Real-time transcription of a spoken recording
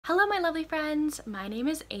Hello my lovely friends, my name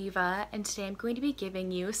is Ava and today I'm going to be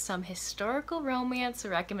giving you some historical romance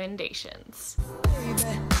recommendations.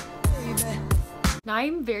 Now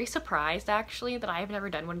I'm very surprised actually that I've never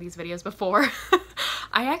done one of these videos before.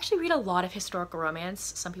 I actually read a lot of historical romance.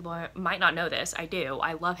 Some people might not know this, I do.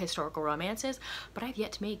 I love historical romances, but I've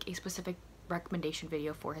yet to make a specific recommendation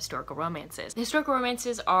video for historical romances. Historical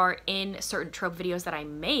romances are in certain trope videos that I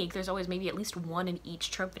make. There's always maybe at least one in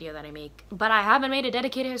each trope video that I make, but I haven't made a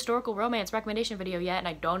dedicated historical romance recommendation video yet and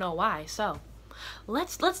I don't know why, so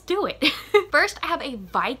let's do it. First, I have a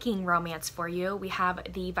Viking romance for you. We have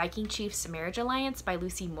The Viking Chief's Marriage Alliance by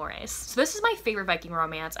Lucy Morris. So this is my favorite Viking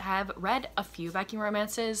romance. I have read a few Viking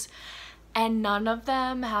romances and none of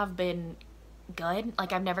them have been good.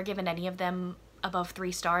 Like, I've never given any of them above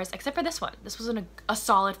 3 stars except for this one. This was a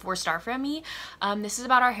solid 4-star from me. This is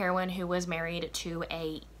about our heroine who was married to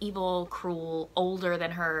a evil, cruel,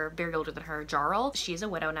 very older than her jarl. She's a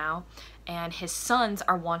widow now and his sons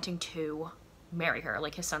are wanting to marry her,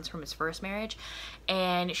 like his sons from his first marriage,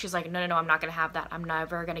 and she's like, no, I'm not gonna have that. I'm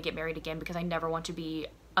never gonna get married again because I never want to be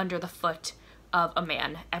under the foot of a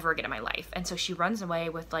man ever again in my life. And so she runs away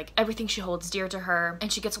with like everything she holds dear to her,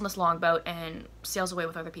 and she gets on this longboat and sails away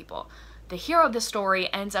with other people. The hero of the story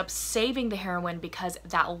ends up saving the heroine because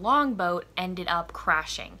that longboat ended up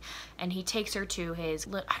crashing, and he takes her to his,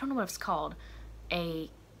 I don't know what it's called, a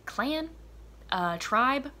clan?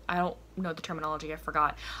 Tribe? I don't know the terminology, I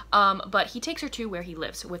forgot. But he takes her to where he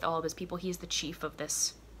lives with all of his people. He's the chief of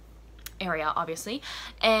this area, obviously,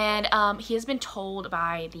 and he has been told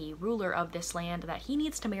by the ruler of this land that he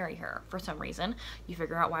needs to marry her for some reason. You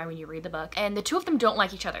figure out why when you read the book. And the two of them don't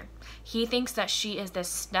like each other. He thinks that she is this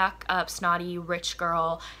stuck up, snotty, rich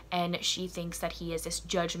girl, and she thinks that he is this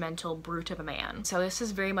judgmental brute of a man. So this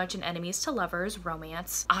is very much an enemies to lovers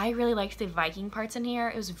romance. I really liked the Viking parts in here.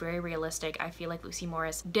 It was very realistic. I feel like Lucy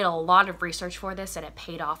Morris did a lot of research for this and it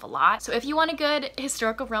paid off a lot. So if you want a good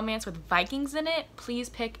historical romance with Vikings in it, please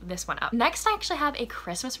pick this one up. Next, I actually have a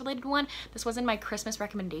Christmas related one. This was in my Christmas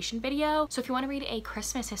recommendation video. So if you want to read a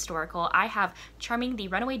Christmas historical, I have Charming the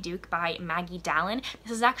Runaway Duke by Maggie Dallin.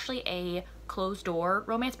 This is actually a closed door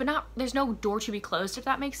romance, but there's no door to be closed, if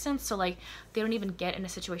that makes sense. So like they don't even get in a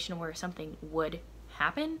situation where something would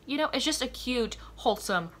happen, you know? It's just a cute,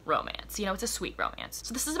 wholesome romance, you know? It's a sweet romance.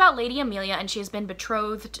 So this is about Lady Amelia, and she has been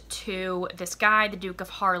betrothed to this guy, the Duke of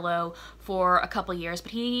Harlow, for a couple years,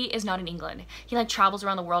 but he is not in England. He like travels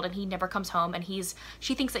around the world and he never comes home, and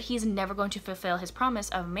she thinks that he's never going to fulfill his promise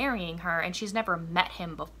of marrying her, and she's never met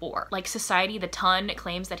him before. Like society, the Ton,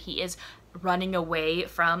 claims that he is running away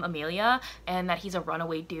from Amelia and that he's a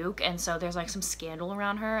runaway duke, and so there's like some scandal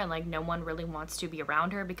around her, and like no one really wants to be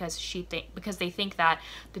around her because they think that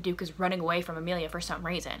the Duke is running away from Amelia for some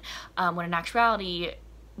reason, when in actuality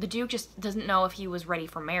the Duke just doesn't know if he was ready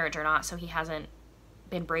for marriage or not, so he hasn't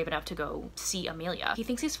been brave enough to go see Amelia. He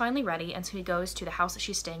thinks he's finally ready, and so he goes to the house that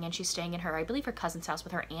she's staying in. She's staying in her, I believe, her cousin's house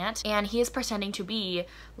with her aunt, and he is pretending to be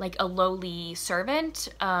like a lowly servant,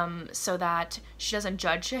 so that she doesn't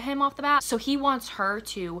judge him off the bat. So he wants her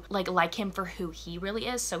to like him for who he really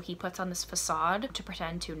is, so he puts on this facade to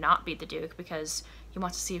pretend to not be the Duke because he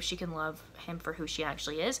wants to see if she can love him for who she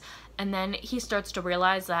actually is. And then he starts to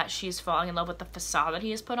realize that she's falling in love with the facade that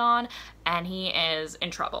he has put on, and he is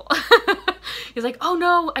in trouble. He's like, oh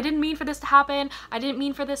no, I didn't mean for this to happen. I didn't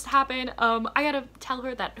mean for this to happen. I gotta tell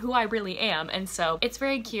her that who I really am. And so it's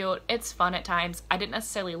very cute. It's fun at times. I didn't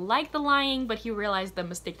necessarily like the lying, but he realized the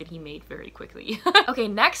mistake that he made very quickly. Okay,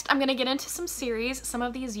 next I'm gonna get into some series. Some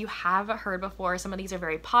of these you have heard before. Some of these are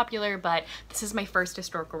very popular, but this is my first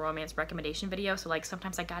historical romance recommendation video, so like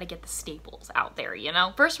sometimes I gotta get the staples out there, you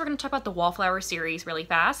know? First, we're gonna talk about the Wallflower series really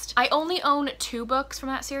fast. I only own 2 books from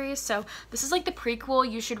that series, so this is like the prequel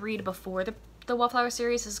you should read before the Wallflower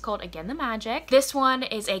series. Is called Again the Magic. This one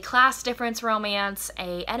is a class difference romance,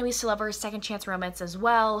 a enemies to lovers second chance romance as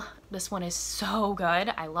well. This one is so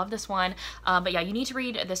good. I love this one. But yeah, you need to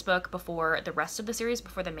read this book before the rest of the series,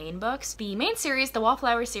 before the main books. The main series, the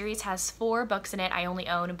Wallflower series, has 4 books in it. I only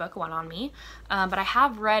own book 1 on me, but I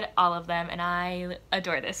have read all of them and I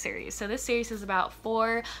adore this series. So this series is about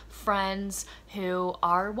 4 friends who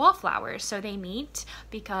are wallflowers. So they meet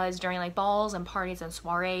because during like balls and parties and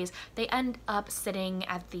soirees, they end up sitting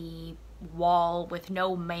at the wall with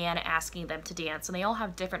no man asking them to dance, and they all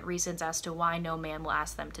have different reasons as to why no man will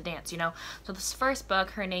ask them to dance, you know? So this first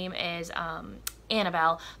book, her name is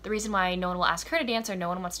Annabelle. The reason why no one will ask her to dance or no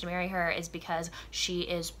one wants to marry her is because she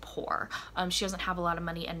is poor. She doesn't have a lot of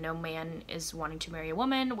money, and no man is wanting to marry a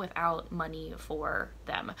woman without money for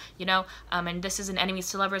them, you know? And this is an enemies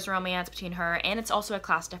to lovers romance between her, and it's also a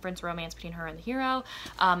class difference romance between her and the hero.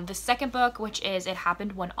 The second book, which is It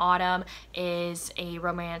Happened One Autumn, is a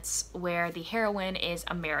romance where the heroine is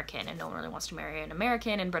American, and no one really wants to marry an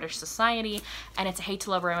American in British society, and it's a hate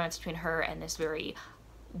to love romance between her and this very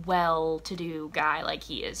well-to-do guy. Like,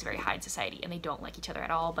 he is very high in society, and they don't like each other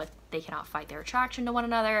at all, but they cannot fight their attraction to one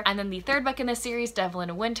another. And then the third book in this series, Devil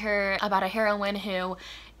in Winter, about a heroine who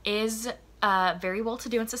is very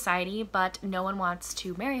well-to-do in society, but no one wants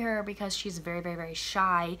to marry her because she's very, very, very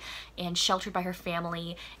shy and sheltered by her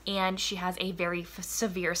family, and she has a very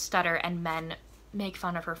severe stutter, and men make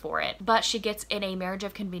fun of her for it. But she gets in a marriage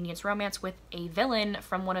of convenience romance with a villain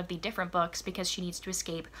from one of the different books because she needs to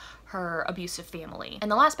escape her abusive family.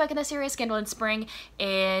 And the last book in the series, Scandal in Spring,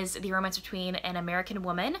 is the romance between an American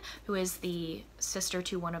woman who is the sister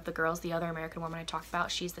to one of the girls, the other American woman I talked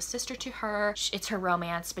about. She's the sister to her. It's her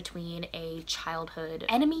romance between a childhood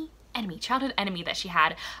childhood enemy that she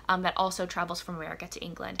had that also travels from America to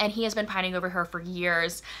England. And he has been pining over her for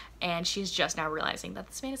years, and she's just now realizing that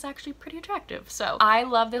this man is actually pretty attractive. So I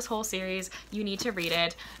love this whole series. You need to read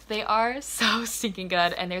it. They are so stinking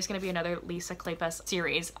good, and there's gonna be another Lisa Kleypas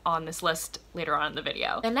series on this list later on in the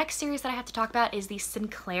video. The next series that I have to talk about is the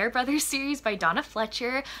Sinclair Brothers series by Donna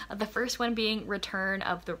Fletcher, the first one being Return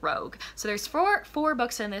of the Rogue. So there's four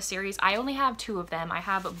books in this series. I only have 2 of them. I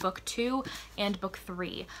have book 2 and book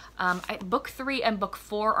 3. Book 3 and book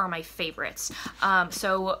 4 are my favorites.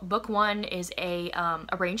 So book 1 is a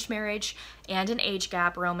arranged marriage and an age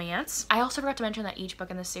gap romance. I also forgot to mention that each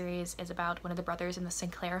book in this series is about one of the brothers in the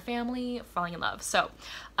Sinclair family falling in love. So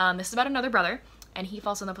this is about another brother, and he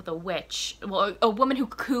falls in love with a witch, well, a woman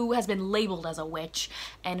who has been labeled as a witch,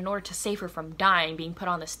 and in order to save her from dying, being put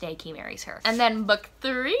on the stake, he marries her. And then book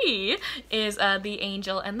 3 is The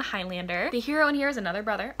Angel and the Highlander. The hero in here is another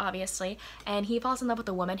brother, obviously, and he falls in love with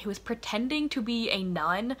a woman who is pretending to be a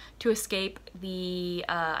nun to escape the,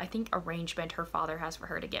 I think, arrangement her father has for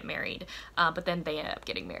her to get married, but then they end up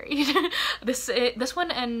getting married. This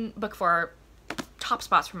one and book 4 are top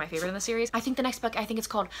spots for my favorite in the series. I think the next book, I think it's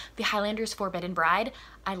called The Highlander's Forbidden Bride.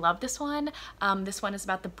 I love this one. This one is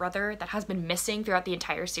about the brother that has been missing throughout the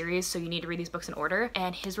entire series, so you need to read these books in order,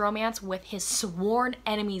 and his romance with his sworn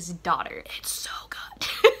enemy's daughter. It's so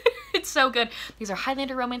good. It's so good. These are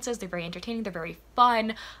Highlander romances. They're very entertaining. They're very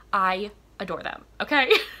fun. I adore them,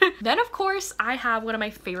 okay? Then, of course, I have one of my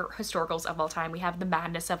favorite historicals of all time. We have The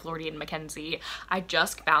Madness of Lord Ian Mackenzie. I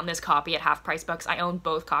just found this copy at Half Price Books. I own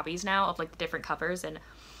both copies now of like the different covers, and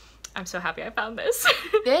I'm so happy I found this.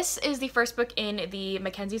 This is the first book in the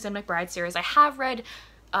Mackenzies and McBride series. I have read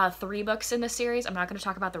 3 books in the series. I'm not going to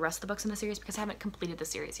talk about the rest of the books in the series because I haven't completed the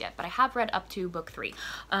series yet, but I have read up to book 3.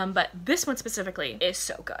 But this one specifically is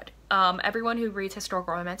so good. Everyone who reads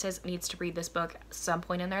historical romances needs to read this book at some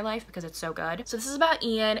point in their life because it's so good. So this is about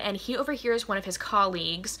Ian, and he overhears one of his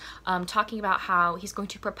colleagues talking about how he's going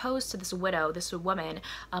to propose to this widow, this woman,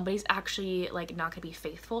 but he's actually like not going to be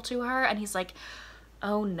faithful to her, and he's like,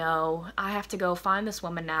 oh no, I have to go find this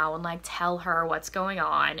woman now and like tell her what's going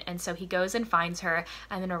on. And so he goes and finds her,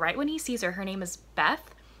 and then right when he sees her, her name is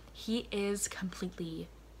Beth, he is completely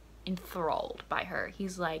enthralled by her.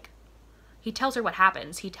 He's like, he tells her what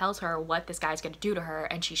happens. He tells her what this guy's gonna do to her,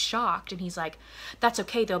 and she's shocked, and he's like, that's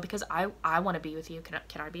okay though, because I want to be with you. Can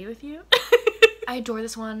I be with you? I adore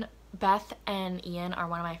this one. Beth and Ian are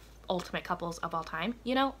one of my ultimate couples of all time,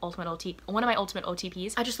 you know, one of my ultimate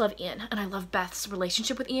OTPs. I just love Ian, and I love Beth's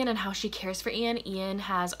relationship with Ian and how she cares for Ian. Ian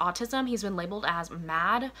has autism. He's been labeled as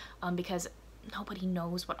mad because nobody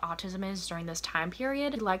knows what autism is during this time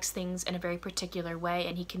period. He likes things in a very particular way,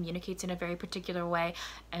 and he communicates in a very particular way,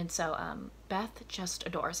 and so Beth just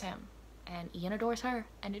adores him, and Ian adores her,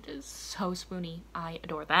 and it is so spoony. I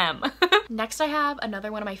adore them. Next, I have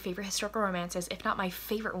another one of my favorite historical romances, if not my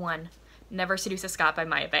favorite one, Never Seduce a Scot by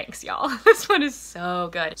Maya Banks, y'all. This one is so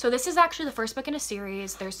good. So this is actually the first book in a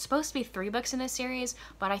series. There's supposed to be 3 books in this series,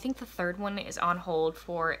 but I think the 3rd one is on hold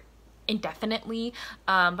for indefinitely.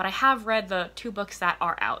 But I have read the 2 books that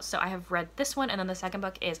are out. So I have read this one, and then the 2nd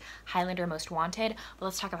book is Highlander Most Wanted. But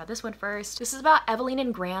let's talk about this one first. This is about Eveline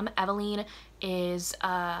and Graham. Eveline is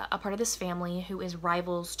a part of this family who is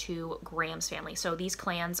rivals to Graham's family. So these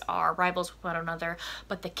clans are rivals with one another,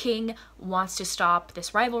 but the king wants to stop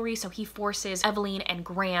this rivalry, so he forces Evelyn and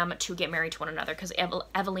Graham to get married to one another, because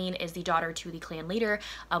Evelyn is the daughter to the clan leader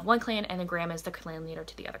of one clan, and then Graham is the clan leader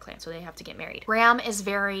to the other clan, so they have to get married. Graham is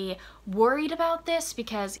very worried about this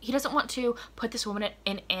because he doesn't want to put this woman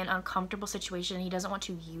in an uncomfortable situation. He doesn't want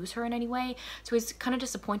to use her in any way, so he's kind of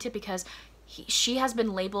disappointed because she has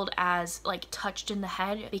been labeled as like touched in the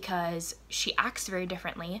head because she acts very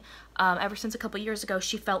differently. Ever since a couple years ago,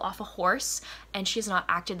 she fell off a horse and she has not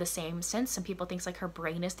acted the same since. Some people think like her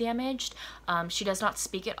brain is damaged. She does not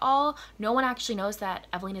speak at all. No one actually knows that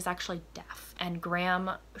Evelyn is actually deaf, and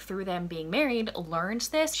Graham, through them being married, learns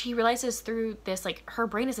this. She realizes through this like her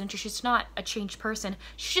brain is injured. She's not a changed person.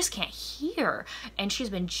 She just can't hear, and she's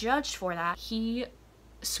been judged for that. He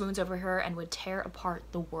swoons over her and would tear apart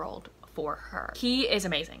the world for her. He is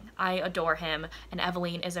amazing. I adore him, and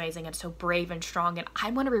Evelyn is amazing and so brave and strong, and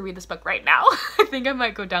I want to reread this book right now. I think I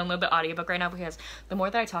might go download the audiobook right now, because the more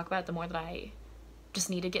that I talk about it, the more that I just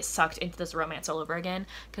need to get sucked into this romance all over again,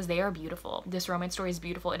 because they are beautiful. This romance story is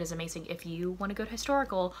beautiful. It is amazing. If you want to go to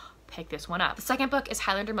historical, pick this one up. The second book is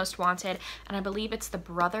Highlander Most Wanted, and I believe it's the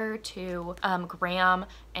brother to Graham,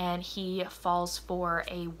 and he falls for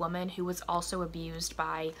a woman who was also abused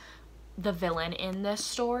by the villain in this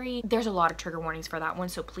story. There's a lot of trigger warnings for that one,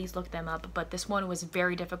 so please look them up, but this one was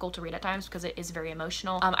very difficult to read at times because it is very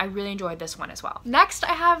emotional. I really enjoyed this one as well. Next,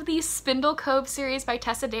 I have the Spindle Cove series by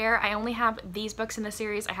Tessa Dare. I only have these books in the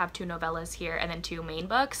series. I have 2 novellas here and then 2 main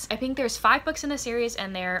books. I think there's 5 books in the series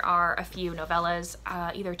and there are a few novellas,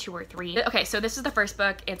 either 2 or 3. Okay, so this is the first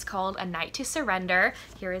book. It's called A Night to Surrender.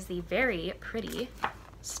 Here is the very pretty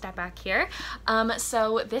step back here.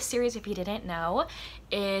 So this series, if you didn't know,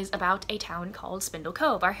 is about a town called Spindle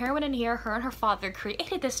Cove. Our heroine in here, her and her father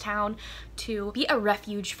created this town to be a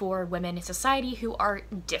refuge for women in society who are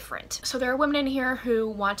different. So there are women in here who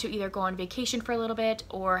want to either go on vacation for a little bit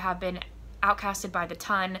or have been outcasted by the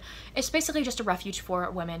ton. It's basically just a refuge for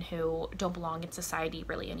women who don't belong in society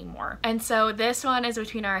really anymore. And so this one is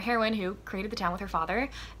between our heroine, who created the town with her father,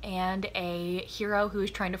 and a hero who's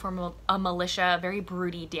trying to form a militia, a very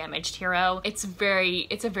broody, damaged hero. It's a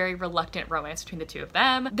very reluctant romance between the two of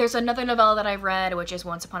them. There's another novella that I've read, which is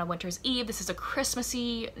Once Upon a Winter's Eve. This is a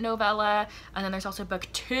Christmassy novella. And then there's also book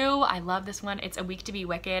 2. I love this one. It's A Week to Be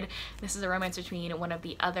Wicked. This is a romance between one of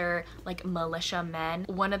the other like militia men,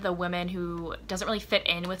 one of the women who doesn't really fit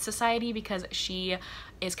in with society because she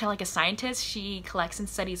is kind of like a scientist. She collects and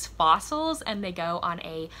studies fossils, and they go on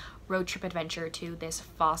a road trip adventure to this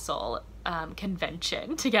fossil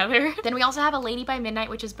convention together. Then we also have A Lady by Midnight,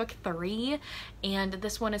 which is book 3, and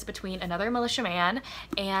this one is between another militiaman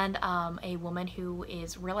and a woman who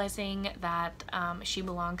is realizing that she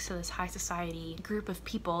belongs to this high society group of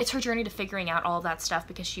people. It's her journey to figuring out all of that stuff,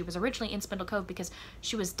 because she was originally in Spindle Cove because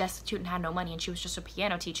she was destitute and had no money, and she was just a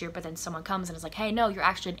piano teacher, but then someone comes and is like, hey, no, you're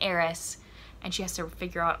actually an heiress. And she has to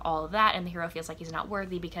figure out all of that, and the hero feels like he's not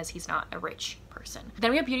worthy because he's not a rich person.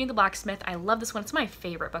 Then we have Beauty and the Blacksmith. I love this one. It's my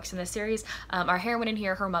favorite books in this series. Our heroine in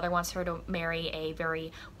here, her mother wants her to marry a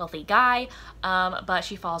very wealthy guy, but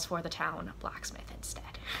she falls for the town blacksmith instead.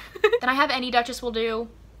 Then I have Any Duchess Will Do.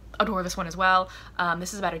 Adore this one as well.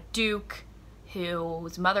 This is about a duke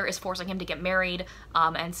whose mother is forcing him to get married,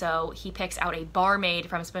 and so he picks out a barmaid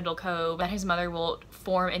from Spindle Cove that his mother will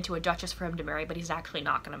form into a duchess for him to marry, but he's actually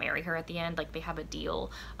not going to marry her at the end. Like, they have a deal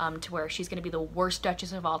to where she's going to be the worst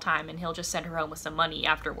duchess of all time, and he'll just send her home with some money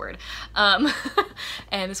afterward.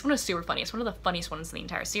 And this one is super funny. It's one of the funniest ones in the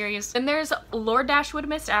entire series. Then there's Lord Dashwood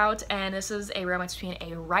Missed Out, and this is a romance between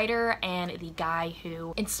a writer and the guy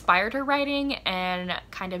who inspired her writing and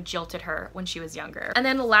kind of jilted her when she was younger. And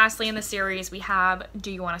then lastly in the series, we have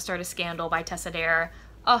Do You Want to Start a Scandal by Tessa Dare.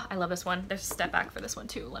 Oh, I love this one. There's a step back for this one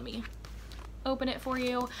too. Let me open it for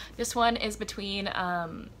you. This one is between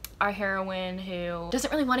our heroine who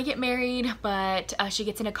doesn't really want to get married, but she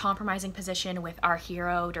gets in a compromising position with our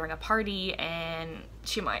hero during a party, and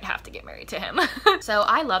she might have to get married to him. So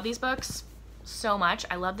I love these books so much.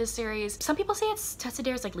 I love this series. Some people say it's Tessa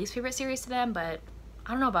Dare's like least favorite series to them, but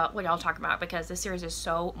I don't know about what y'all talk about, because this series is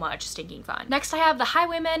so much stinking fun. Next I have The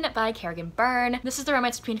Highwayman by Kerrigan Byrne. This is the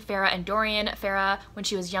romance between Farah and Dorian. Farah, when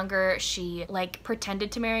she was younger, she like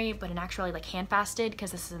pretended to marry, but in actuality like hand-fasted,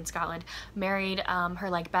 because this is in Scotland, married her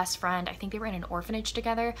like best friend. I think they were in an orphanage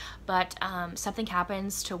together, but something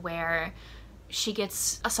happens to where she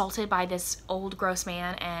gets assaulted by this old gross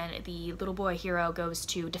man, and the little boy hero goes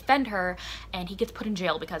to defend her, and he gets put in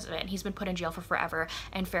jail because of it, and he's been put in jail for forever.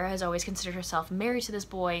 And Farah has always considered herself married to this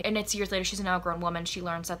boy, and it's years later, she's now a grown woman, she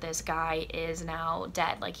learns that this guy is now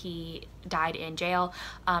dead, like he died in jail.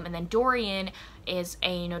 And then Dorian is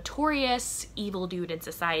a notorious evil dude in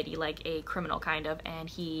society, like a criminal kind of, and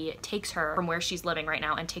he takes her from where she's living right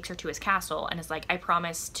now and takes her to his castle and is like, I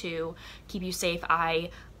promise to keep you safe. I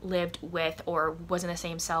lived with or was in the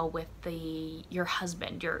same cell with your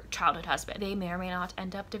husband, your childhood husband. They may or may not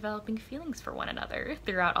end up developing feelings for one another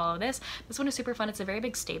throughout all of this. This one is super fun. It's a very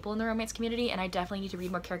big staple in the romance community, and I definitely need to read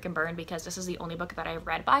more Kierkegaard Byrne because this is the only book that I've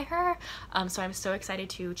read by her. So I'm so excited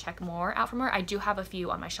to check more out from her. I do have a few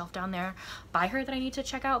on my shelf down there by her that I need to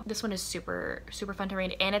check out. This one is super fun to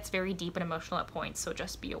read, and it's very deep and emotional at points, so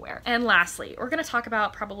just be aware. And lastly, we're gonna talk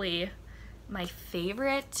about probably my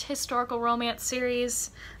favorite historical romance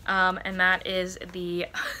series, and that is the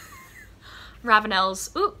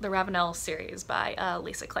the Ravenel series by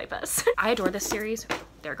Lisa Kleypas. I adore this series.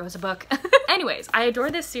 There goes a book. Anyways, I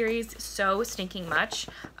adore this series so stinking much.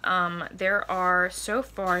 There are so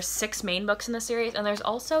far 6 main books in the series, and there's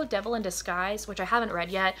also Devil in Disguise, which I haven't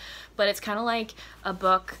read yet, but it's kind of like a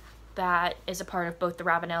book that is a part of both the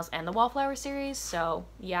Ravenels and the Wallflower series. So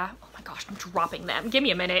yeah, oh my gosh, I'm dropping them. Give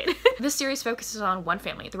me a minute. This series focuses on one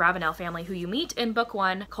family, the Ravenel family, who you meet in book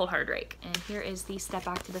 1, Cold Hearted Rake. And here is the step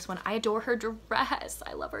back to this one. I adore her dress.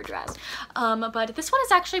 I love her dress. But this one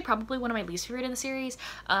is actually probably one of my least favorite in the series,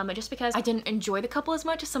 just because I didn't enjoy the couple as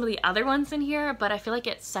much as some of the other ones in here, but I feel like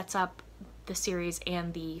it sets up the series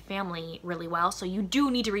and the family really well. So you do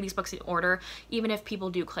need to read these books in order, even if people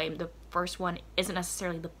do claim the first one isn't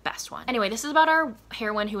necessarily the best one. Anyway, this is about our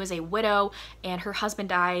heroine who is a widow and her husband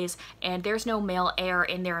dies, and there's no male heir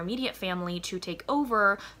in their immediate family to take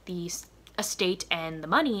over the estate and the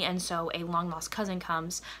money, and so a long lost cousin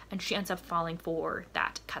comes and she ends up falling for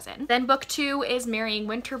that cousin. Then book 2 is Marrying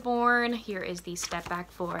Winterbourne. Here is the step back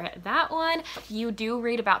for that one. You do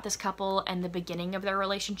read about this couple and the beginning of their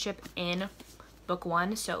relationship in book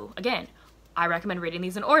 1, so again, I recommend reading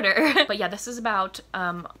these in order. But yeah, this is about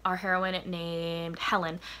our heroine named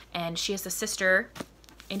Helen, and she is the sister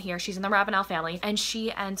in here. She's in the Ravenel family, and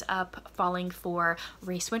she ends up falling for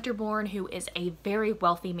Race Winterbourne, who is a very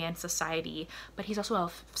wealthy man in society, but he's also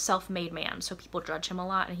a self-made man, so people judge him a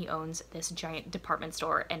lot, and he owns this giant department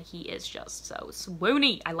store, and he is just so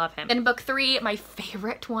swoony. I love him. In book 3, my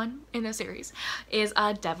favorite one in the series is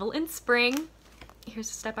Devil in Spring. Here's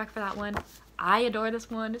a step back for that one. I adore this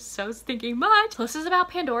one so stinking much. So this is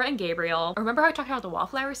about Pandora and Gabriel. Remember how I talked about the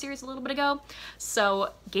Wallflower series a little bit ago?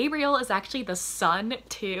 So Gabriel is actually the son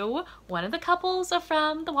to one of the couples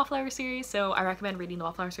from the Wallflower series, so I recommend reading the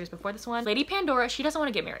Wallflower series before this one. Lady Pandora, she doesn't want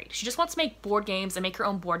to get married. She just wants to make board games and make her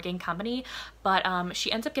own board game company, but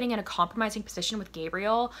she ends up getting in a compromising position with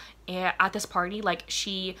Gabriel at this party. Like,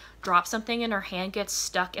 she drops something and her hand gets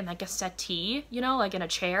stuck in like a settee, you know, like in a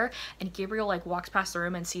chair, and Gabriel like walks past the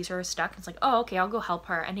room and sees her stuck and it's like, oh, okay, I'll go help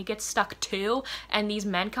her, and he gets stuck too, and these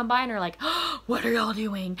men come by and are like, oh, what are y'all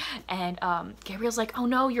doing? And Gabriel's like, oh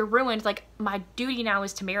no, you're ruined, like my duty now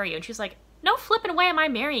is to marry you. And she's like, no flipping way am I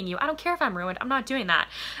marrying you. I don't care if I'm ruined. I'm not doing that.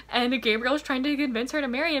 And Gabriel's trying to convince her to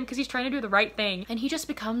marry him because he's trying to do the right thing. And he just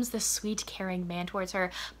becomes this sweet, caring man towards her.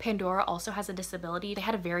 Pandora also has a disability. They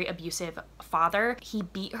had a very abusive father. He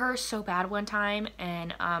beat her so bad one time,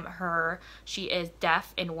 and she is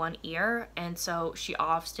deaf in one ear, and so she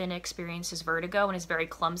often experiences vertigo and is very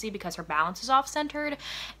clumsy because her balance is off-centered.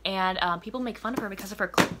 And people make fun of her because of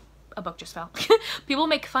her a book just fell. People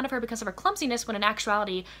make fun of her because of her clumsiness, when in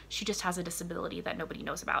actuality she just has a disability that nobody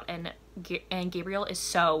knows about, and Gabriel is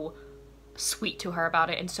so sweet to her about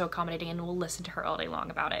it and so accommodating and will listen to her all day long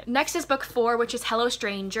about it. Next is book 4, which is Hello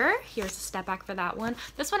Stranger. Here's a step back for that one.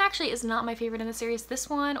 This one actually is not my favorite in the series. This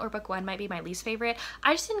one, or book 1, might be my least favorite.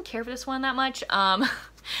 I just didn't care for this one that much.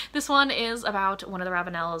 This one is about one of the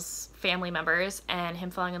Ravenel's family members and him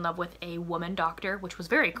falling in love with a woman doctor, which was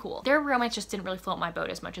very cool. Their romance just didn't really float my boat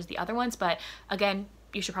as much as the other ones, but again,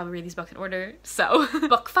 you should probably read these books in order. So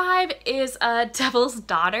book 5 is Devil's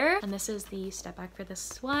Daughter, and this is the step back for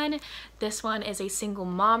this one. This one is a single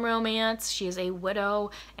mom romance. She is a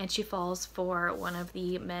widow and she falls for one of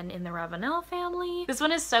the men in the Ravenel family. This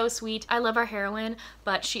one is so sweet. I love our heroine,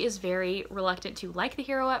 but she is very reluctant to like the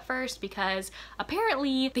hero at first because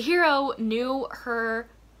apparently the hero knew her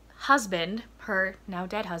husband, her now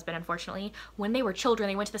dead husband unfortunately, when they were children.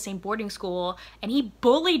 They went to the same boarding school and he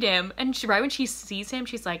bullied him, and right when she sees him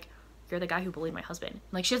she's like, you're the guy who bullied my husband.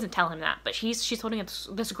 Like, she doesn't tell him that, but she's holding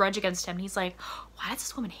this grudge against him. And he's like, why does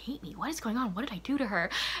this woman hate me? What is going on? What did I do to her?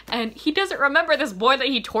 And he doesn't remember this boy that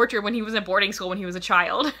he tortured when he was in boarding school when he was a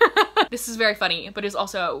child. This is very funny, but it's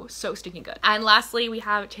also so stinking good. And lastly, we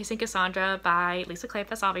have Chasing Cassandra by Lisa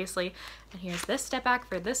Kleypas, obviously. And here's this step back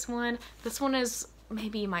for this one. This one is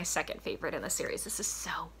maybe my second favorite in the series. This is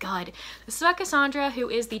so good. This is about Cassandra, who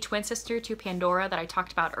is the twin sister to Pandora that I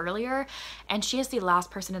talked about earlier, and she is the last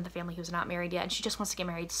person in the family who's not married yet, and she just wants to get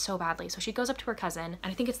married so badly. So she goes up to her cousin,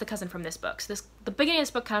 and I think it's the cousin from this book. So the beginning of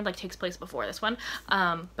this book kind of like takes place before this one,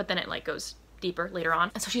 but then it like goes deeper later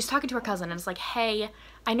on. And so she's talking to her cousin and it's like, hey,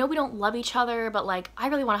 I know we don't love each other, but like I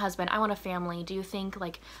really want a husband, I want a family. Do you think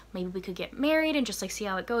like maybe we could get married and just like see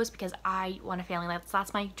how it goes, because I want a family.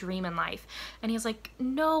 That's my dream in life. And he's like,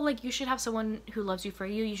 no, like you should have someone who loves you for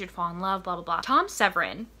you. You should fall in love, blah blah blah. Tom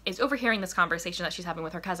Severin is overhearing this conversation that she's having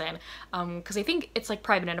with her cousin, because I think it's like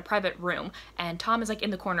private, in a private room, and Tom is like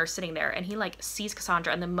in the corner sitting there, and he like sees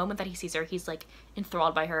Cassandra, and the moment that he sees her, he's like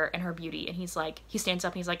enthralled by her and her beauty, and he's like, he stands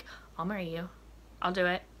up and he's like, I'll marry you. I'll do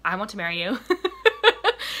it. I want to marry you.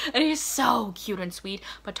 And he's so cute and sweet,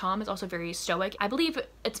 but Tom is also very stoic. I believe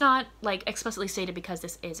it's not like explicitly stated because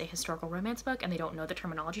this is a historical romance book and they don't know the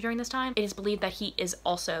terminology during this time. It is believed that he is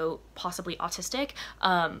also possibly autistic,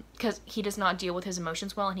 because he does not deal with his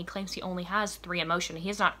emotions well, and he claims he only has 3 emotions. He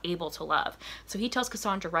is not able to love. So he tells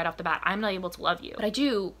Cassandra right off the bat, I'm not able to love you, but I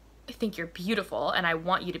do think you're beautiful and I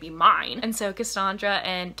want you to be mine. And so Cassandra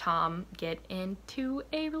and Tom get into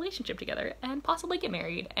a relationship together and possibly get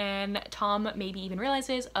married, and Tom maybe even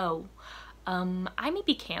realizes, oh, I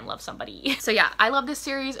maybe can love somebody. So yeah, I love this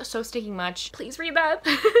series so stinking much. Please read that.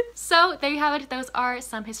 So there you have it. Those are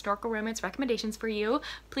some historical romance recommendations for you.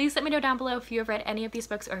 Please let me know down below if you have read any of these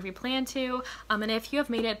books or if you plan to. And if you have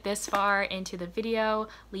made it this far into the video,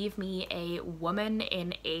 leave me a woman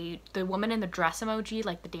in the woman in the dress emoji,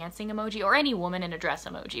 like the dancing emoji, or any woman in a dress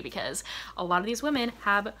emoji, because a lot of these women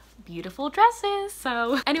have beautiful dresses.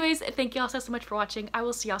 So anyways, thank you all so much for watching. I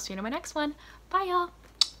will see y'all soon in my next one. Bye y'all.